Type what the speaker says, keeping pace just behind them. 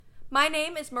My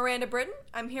name is Miranda Britton.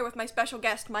 I'm here with my special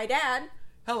guest, my dad.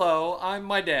 Hello, I'm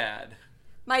my dad.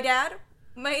 My dad,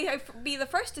 may I be the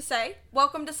first to say,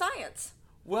 welcome to science.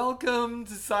 Welcome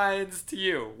to science to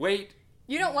you. Wait.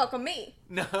 You don't welcome me.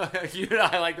 No,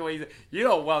 I like the way you say, you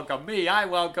don't welcome me, I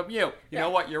welcome you. You know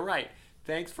what, you're right.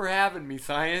 Thanks for having me,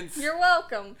 science. You're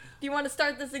welcome. Do you want to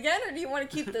start this again, or do you want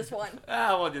to keep this one?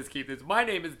 We'll just keep this. My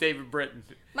name is David Britton.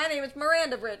 My name is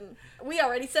Miranda Britton. We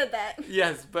already said that.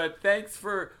 Yes, but thanks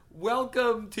for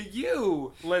welcome to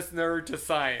you, listener to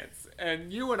science.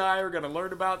 And you and I are going to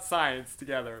learn about science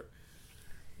together.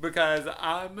 Because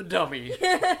I'm a dummy.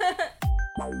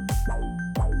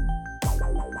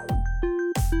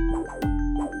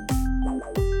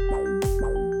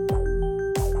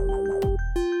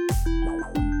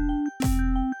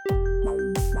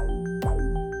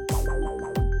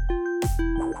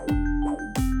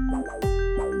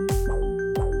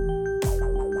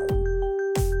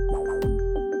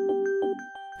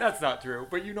 That's not true,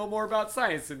 but you know more about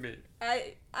science than me.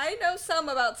 I know some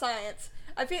about science.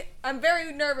 I'm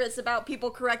very nervous about people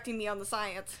correcting me on the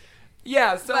science.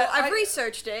 Yeah, so but I've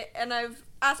researched it, and I've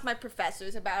asked my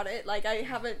professors about it. Like,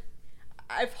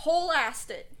 I've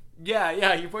whole-assed it.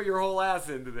 Yeah, you put your whole ass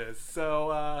into this.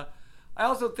 So, I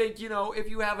also think, if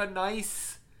you have a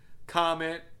nice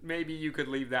comment, maybe you could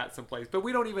leave that someplace. But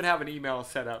we don't even have an email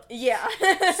set up. Yeah.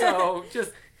 So,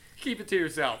 just keep it to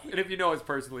yourself. And if you know us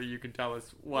personally, you can tell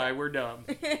us why we're dumb.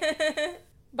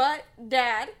 But,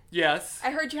 Dad. Yes? I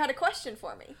heard you had a question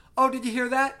for me. Oh, did you hear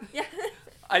that? Yeah.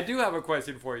 I do have a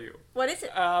question for you. What is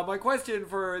it? My question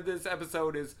for this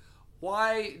episode is,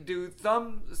 why do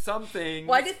some things...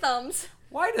 Why do thumbs?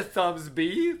 Why do thumbs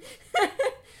be?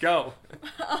 Go.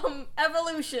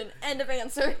 Evolution. End of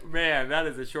answer. Man, that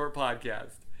is a short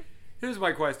podcast. Here's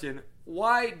my question.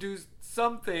 Why do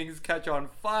some things catch on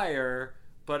fire,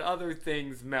 but other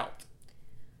things melt?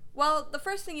 Well, the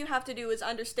first thing you have to do is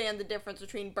understand the difference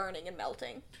between burning and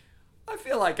melting. I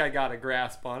feel like I got a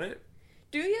grasp on it.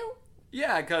 Do you?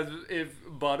 Yeah, because if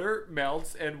butter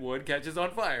melts and wood catches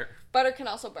on fire. Butter can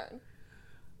also burn.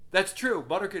 That's true.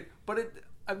 Butter could...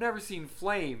 I've never seen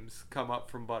flames come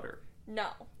up from butter. No.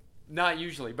 Not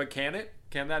usually, but can it?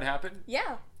 Can that happen?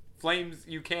 Yeah. Flames,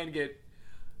 you can get...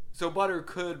 So butter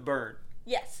could burn.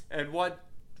 Yes. And what...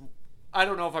 I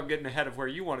don't know if I'm getting ahead of where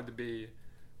you wanted to be,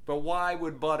 but why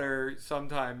would butter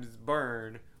sometimes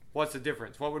burn? What's the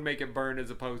difference? What would make it burn as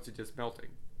opposed to just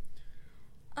melting?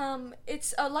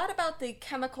 It's a lot about the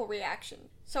chemical reaction.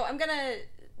 So I'm gonna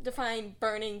define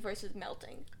burning versus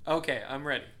melting. Okay, I'm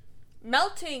ready.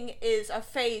 Melting is a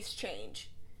phase change.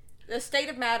 The state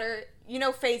of matter,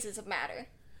 phases of matter.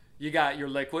 You got your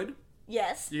liquid.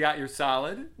 Yes. You got your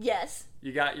solid. Yes.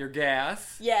 You got your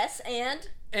gas. Yes, and?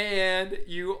 And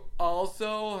you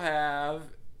also have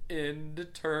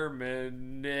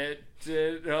indeterminate,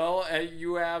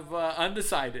 you have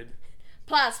undecided.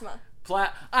 Plasma.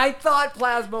 I thought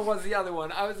plasma was the other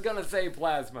one. I was going to say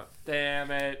plasma. Damn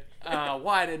it.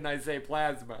 Why didn't I say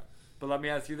plasma? But let me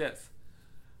ask you this.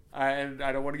 And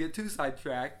I don't want to get too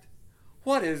sidetracked.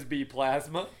 What is B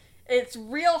plasma? It's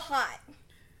real hot.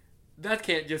 That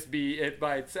can't just be it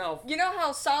by itself. You know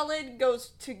how solid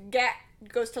goes to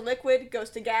liquid, goes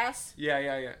to gas?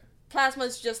 Yeah. Plasma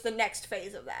is just the next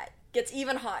phase of that. Gets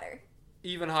even hotter.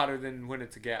 Even hotter than when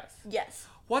it's a gas. Yes.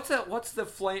 What's the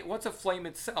flame? What's a flame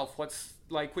itself? What's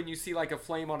like when you see like a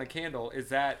flame on a candle? Is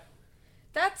that?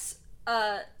 That's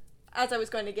as I was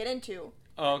going to get into.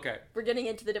 Oh, okay. We're getting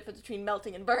into the difference between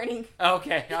melting and burning.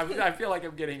 Okay, I feel like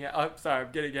I'm getting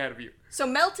ahead of you. So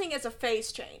melting is a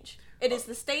phase change. It is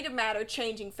the state of matter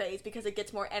changing phase because it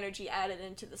gets more energy added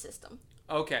into the system.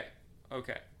 Okay,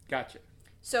 gotcha.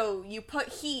 So you put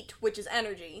heat, which is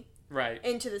energy, right,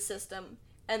 into the system,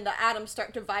 and the atoms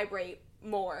start to vibrate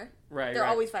more. Right. They're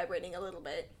always vibrating a little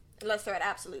bit, unless they're at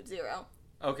absolute zero.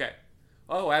 Okay.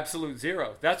 Oh, absolute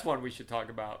zero. That's one we should talk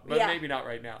about, but maybe not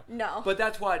right now. No. But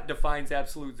that's what defines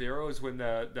absolute zero is when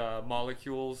the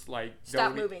molecules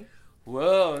stop moving.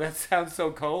 Whoa, that sounds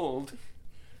so cold.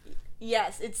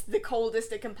 Yes, it's the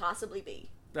coldest it can possibly be.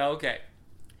 Okay.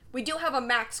 We do have a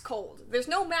max cold. There's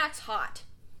no max hot,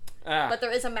 but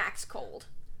there is a max cold.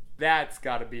 That's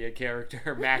got to be a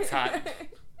character, Max Hot.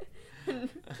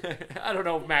 I don't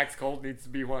know if Max Cold needs to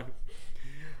be one.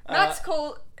 Max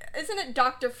Cold, isn't it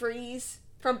Dr. Freeze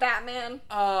from Batman?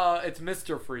 It's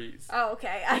Mr. Freeze. Oh,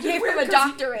 okay. I gave him a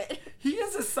doctorate. He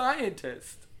is a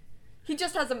scientist. He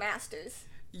just has a master's.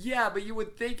 Yeah, but you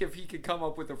would think if he could come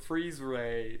up with a freeze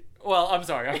ray. Well, I'm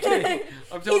sorry. I'm kidding.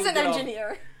 He's an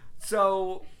engineer.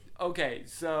 So, okay.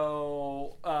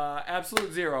 So,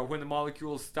 absolute zero when the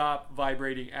molecules stop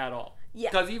vibrating at all. Yeah.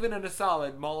 Because even in a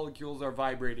solid, molecules are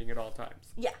vibrating at all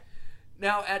times. Yeah.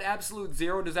 Now, at absolute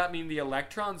zero, does that mean the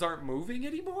electrons aren't moving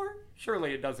anymore?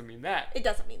 Surely it doesn't mean that. It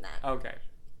doesn't mean that. Okay.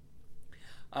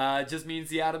 It just means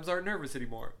the atoms aren't nervous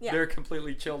anymore. Yeah. They're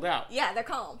completely chilled out. Yeah, they're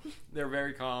calm. They're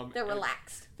very calm. They're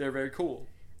relaxed. They're very cool.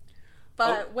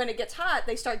 But when it gets hot,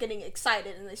 they start getting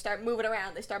excited and they start moving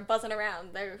around. They start buzzing around.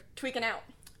 They're tweaking out.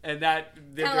 And that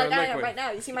they're Kind of like I liquid. am right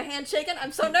now. You see my hand shaking?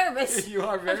 I'm so nervous. You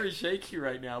are very shaky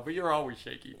right now, but you're always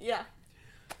shaky. Yeah.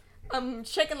 I'm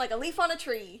shaking like a leaf on a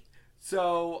tree.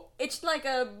 So It's like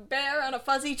a bear on a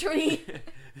fuzzy tree.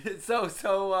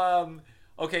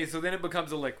 okay, so then it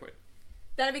becomes a liquid.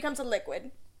 Then it becomes a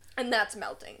liquid, and that's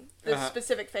melting. The Uh-huh.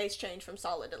 specific phase change from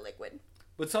solid to liquid.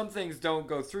 But some things don't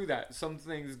go through that. Some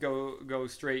things go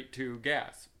straight to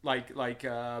gas, like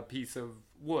a piece of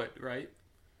wood, right?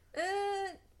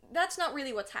 That's not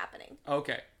really what's happening.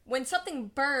 Okay. When something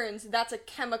burns, that's a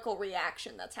chemical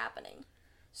reaction that's happening.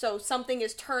 So something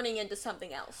is turning into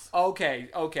something else.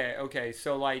 Okay.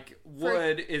 So like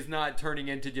wood is not turning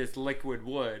into just liquid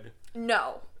wood.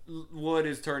 No. Wood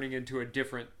is turning into a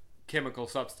different chemical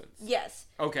substance. Yes.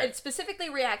 Okay. It's specifically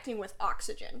reacting with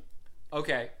oxygen.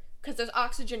 Okay. Because there's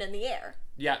oxygen in the air.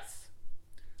 Yes.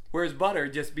 Whereas butter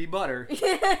just be butter.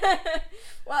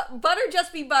 Well, butter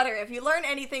just be butter. If you learn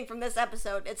anything from this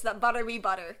episode, it's that butter be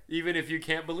butter. Even if you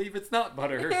can't believe it's not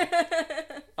butter.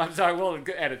 I'm sorry, we'll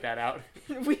edit that out.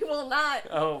 We will not.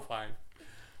 Oh, fine.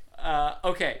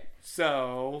 Okay,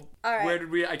 so All right. where did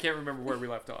we? I can't remember where we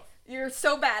left off. You're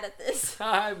so bad at this.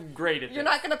 I'm great at this. You're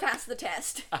not going to pass the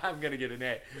test. I'm gonna get an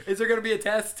A. Is there gonna be a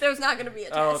test? There's not going to be a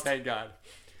test. Oh, thank God.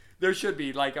 There should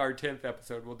be, like our 10th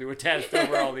episode. We'll do a test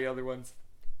over all the other ones.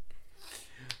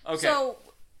 Okay. So,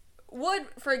 wood,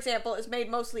 for example, is made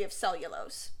mostly of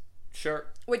cellulose, Sure.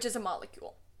 which is a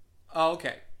molecule. Oh,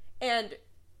 okay. And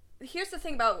here's the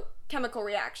thing about chemical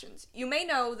reactions. You may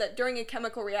know that during a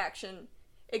chemical reaction,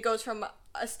 it goes from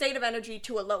a state of energy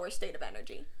to a lower state of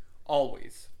energy.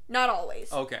 Always. Not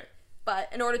always, Okay. but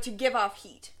in order to give off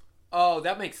heat. Oh,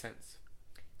 that makes sense.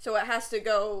 So it has to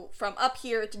go from up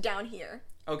here to down here.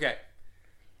 Okay.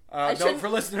 I Note shouldn't- for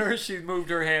listeners, she moved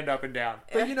her hand up and down.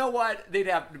 But you know what? They'd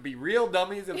have to be real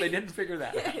dummies if they didn't figure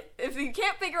that out. If you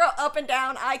can't figure out up and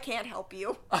down, I can't help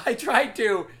you. I tried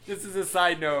to. This is a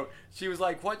side note. She was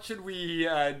like, what should we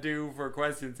do for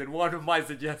questions? And one of my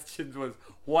suggestions was,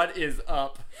 what is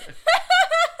up?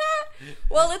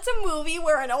 Well, it's a movie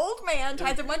where an old man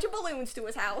ties a bunch of balloons to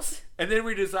his house. And then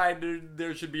we decided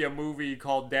there should be a movie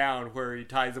called Down where he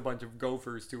ties a bunch of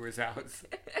gophers to his house.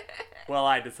 Well,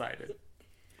 I decided.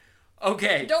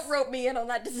 Okay. Don't rope me in on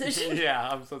that decision. Yeah,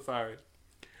 I'm so sorry.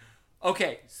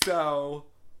 Okay, so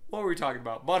what were we talking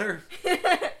about? Butter?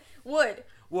 Wood.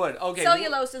 Wood. Okay.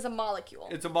 Cellulose is a molecule.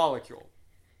 It's a molecule.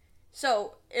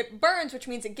 So it burns, which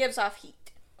means it gives off heat.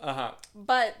 Uh-huh.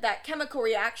 But that chemical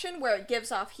reaction where it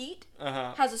gives off heat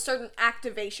Uh-huh. has a certain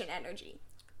activation energy.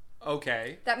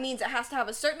 Okay. That means it has to have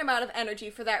a certain amount of energy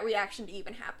for that reaction to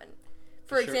even happen.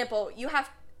 For Sure. example,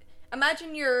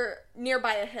 imagine you're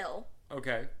nearby a hill,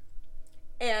 Okay.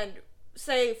 and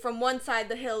say from one side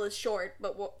the hill is short,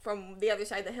 but from the other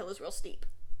side the hill is real steep.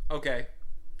 Okay.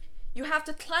 You have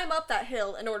to climb up that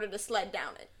hill in order to sled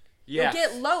down it. Yes. You'll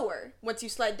get lower once you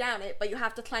sled down it, but you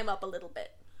have to climb up a little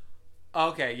bit.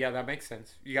 Okay, yeah, that makes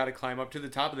sense. You got to climb up to the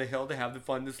top of the hill to have the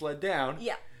fun to sled down.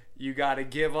 Yeah. You got to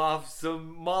give off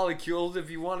some molecules if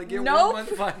you want to get Nope. one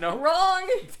fun. No. Wrong.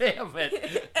 Damn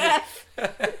it. F.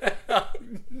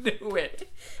 Knew it.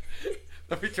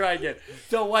 Let me try again.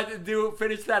 So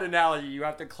finish that analogy. You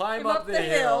have to climb Climb up the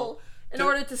hill in to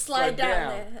order to slide down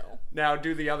the hill. Now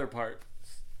do the other part.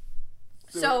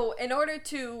 So in order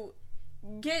to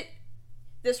get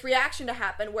this reaction to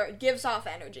happen where it gives off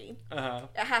energy, Uh-huh.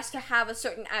 it has to have a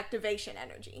certain activation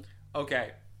energy.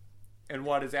 Okay. And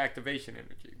what is activation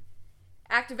energy?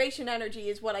 Activation energy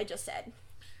is what I just said.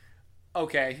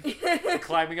 Okay.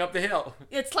 Climbing up the hill.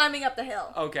 It's climbing up the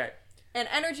hill. Okay. And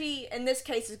energy, in this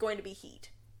case, is going to be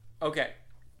heat. Okay.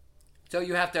 So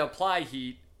you have to apply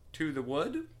heat to the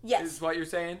wood? Yes. Is what you're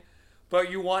saying? But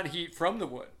you want heat from the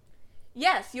wood.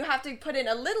 Yes, you have to put in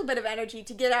a little bit of energy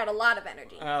to get out a lot of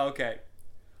energy. Okay.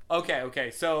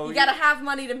 Okay. So You gotta have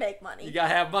money to make money. you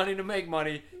gotta have money to make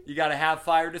money. You gotta have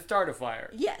fire to start a fire.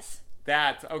 Yes.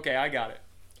 That's okay. I got it.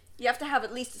 You have to have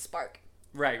at least a spark.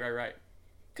 Right.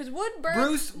 Because wood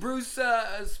burns... Bruce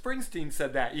Springsteen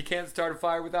said that you can't start a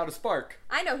fire without a spark.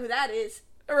 I know who that is.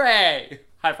 Hooray!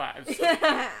 High fives.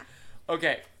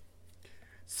 Okay.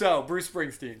 So Bruce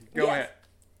Springsteen, go Yes. ahead.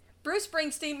 Bruce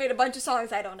Springsteen made a bunch of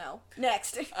songs I don't know.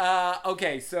 Next.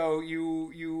 Okay. So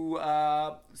you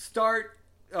start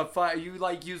a fire. You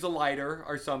use a lighter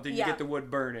or something. Yeah. You get the wood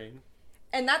burning.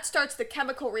 And that starts the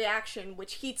chemical reaction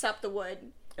which heats up the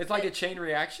wood It's like a chain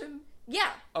reaction?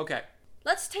 Yeah. Okay.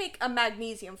 Let's take a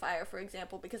magnesium fire, for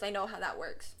example, because I know how that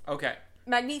works. Okay.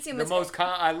 Magnesium The is... most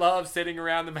I love sitting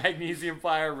around the magnesium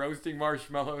fire roasting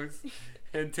marshmallows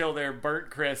until they're burnt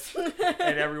crisp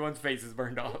and everyone's face is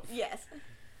burned off. Yes.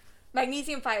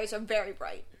 Magnesium fires are very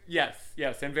bright. Yes,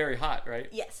 and very hot, right?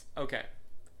 Yes. Okay.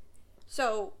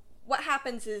 So what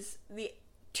happens is the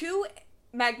two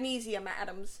magnesium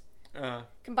atoms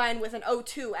combine with an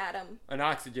O2 atom. An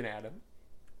oxygen atom.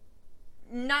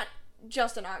 Not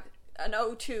just an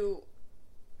O2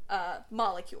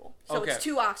 molecule. So Okay. it's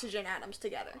two oxygen atoms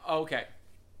together. Okay.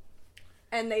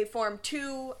 And they form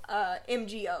two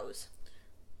MgOs.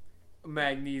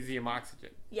 Magnesium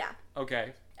oxygen. Yeah.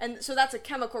 Okay. And so that's a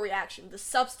chemical reaction. The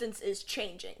substance is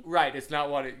changing. Right, it's not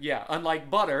what it... Yeah, unlike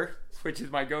butter, which is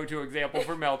my go-to example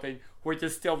for melting, which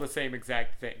is still the same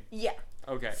exact thing. Yeah.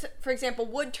 Okay. So, for example,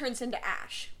 wood turns into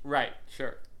ash. Right,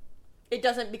 sure. It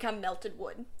doesn't become melted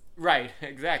wood. Right,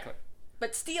 exactly.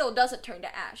 But steel doesn't turn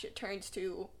to ash. It turns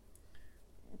to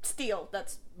steel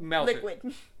that's Melted.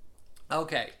 liquid.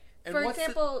 Okay. And For what's the-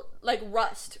 example, like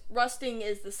rust. Rusting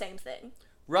is the same thing.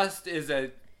 Rust is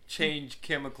a change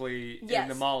chemically in Yes.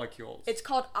 the molecules. It's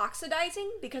called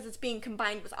oxidizing because it's being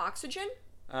combined with oxygen.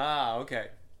 Ah, okay.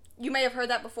 You may have heard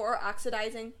that before,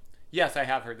 oxidizing. Yes, I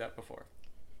have heard that before.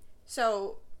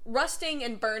 So, rusting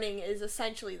and burning is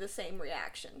essentially the same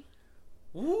reaction.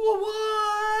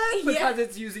 What? Yeah. Because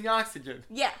it's using oxygen.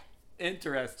 Yeah.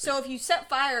 Interesting. So if you set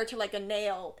fire to like a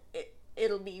nail,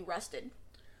 it'll be rusted.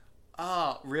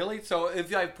 Ah, really? So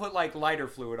if I put like lighter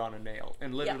fluid on a nail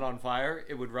and lit Yeah. it on fire,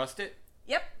 it would rust it?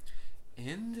 Yep.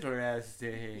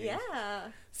 Interesting.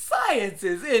 Yeah. Science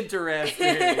is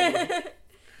interesting.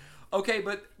 Okay,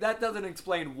 but that doesn't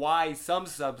explain why some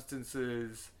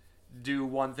substances do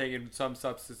one thing and some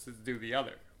substances do the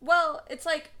other. Well, it's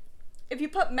like if you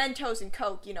put Mentos in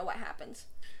Coke, you know what happens.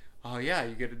 Oh yeah,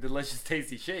 you get a delicious,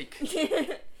 tasty shake.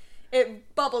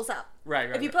 It bubbles up. Right.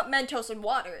 If you put Mentos in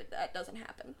water, that doesn't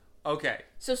happen. Okay.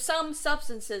 So some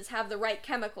substances have the right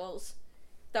chemicals.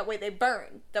 That way they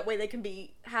burn. That way they can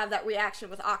have that reaction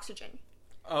with oxygen.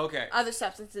 Okay. Other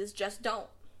substances just don't.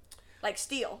 Like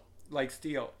steel. Like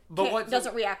steel. But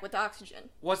Doesn't react with oxygen.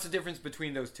 what's the difference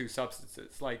between those two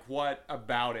substances? Like, what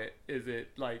about it? Is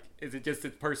it just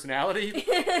its personality?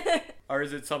 Or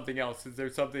is it something else? Is there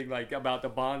something like about the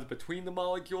bonds between the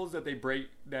molecules that they break,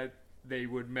 that they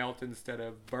would melt instead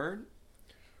of burn?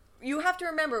 You have to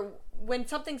remember, when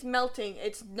something's melting,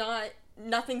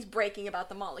 nothing's breaking about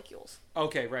the molecules.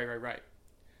 Okay, right.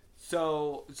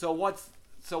 So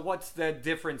what's the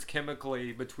difference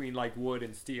chemically between like wood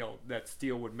and steel, that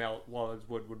steel would melt while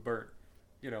wood would burn?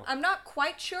 You know. I'm not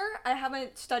quite sure. I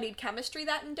haven't studied chemistry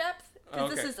that in depth.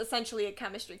 Because this Okay. is essentially a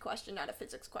chemistry question, not a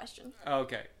physics question.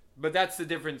 Okay. But that's the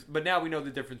difference. But now we know the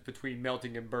difference between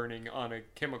melting and burning on a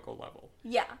chemical level.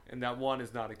 Yeah. And that one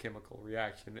is not a chemical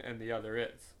reaction and the other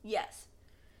is. Yes.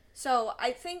 So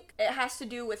I think it has to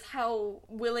do with how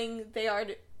willing they are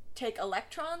to take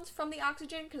electrons from the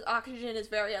oxygen, because oxygen is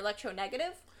very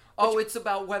electronegative. Oh, it's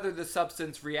about whether the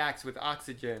substance reacts with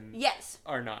oxygen Yes.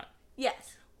 or not.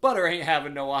 Yes. Butter ain't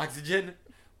having no oxygen.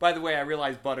 By the way, I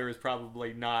realize butter is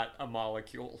probably not a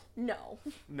molecule. No.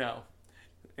 No.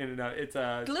 And it's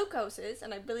a... Glucose is,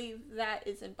 and I believe that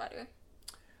is in butter.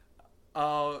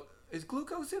 Is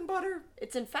glucose in butter?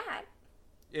 It's in fat.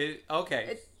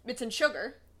 Okay. It's in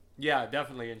sugar. Yeah,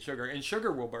 definitely in sugar. And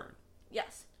sugar will burn.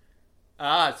 Yes.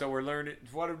 Ah, so we're learning...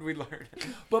 What did we learn?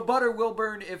 But butter will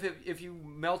burn if you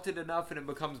melt it enough and it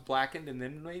becomes blackened, and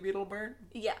then maybe it'll burn?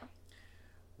 Yeah.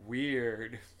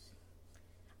 Weird.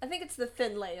 I think it's the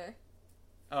thin layer.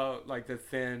 Oh, like the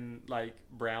thin, like,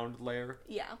 browned layer?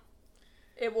 Yeah.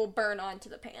 It will burn onto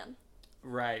the pan.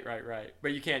 Right.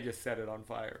 But you can't just set it on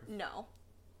fire. No.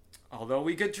 Although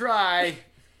we could try.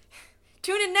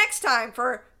 Tune in next time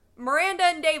for Miranda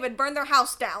and David burn their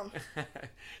house down.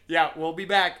 Yeah, we'll be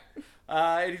back.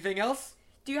 Anything else?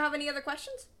 Do you have any other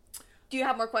questions? Do you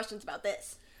have more questions about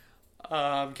this?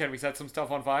 Can we set some stuff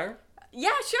on fire?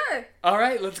 Yeah, sure. All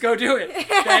right, let's go do it.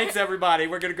 Thanks, everybody.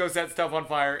 We're going to go set stuff on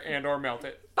fire and or melt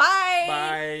it. Bye.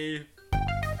 Bye.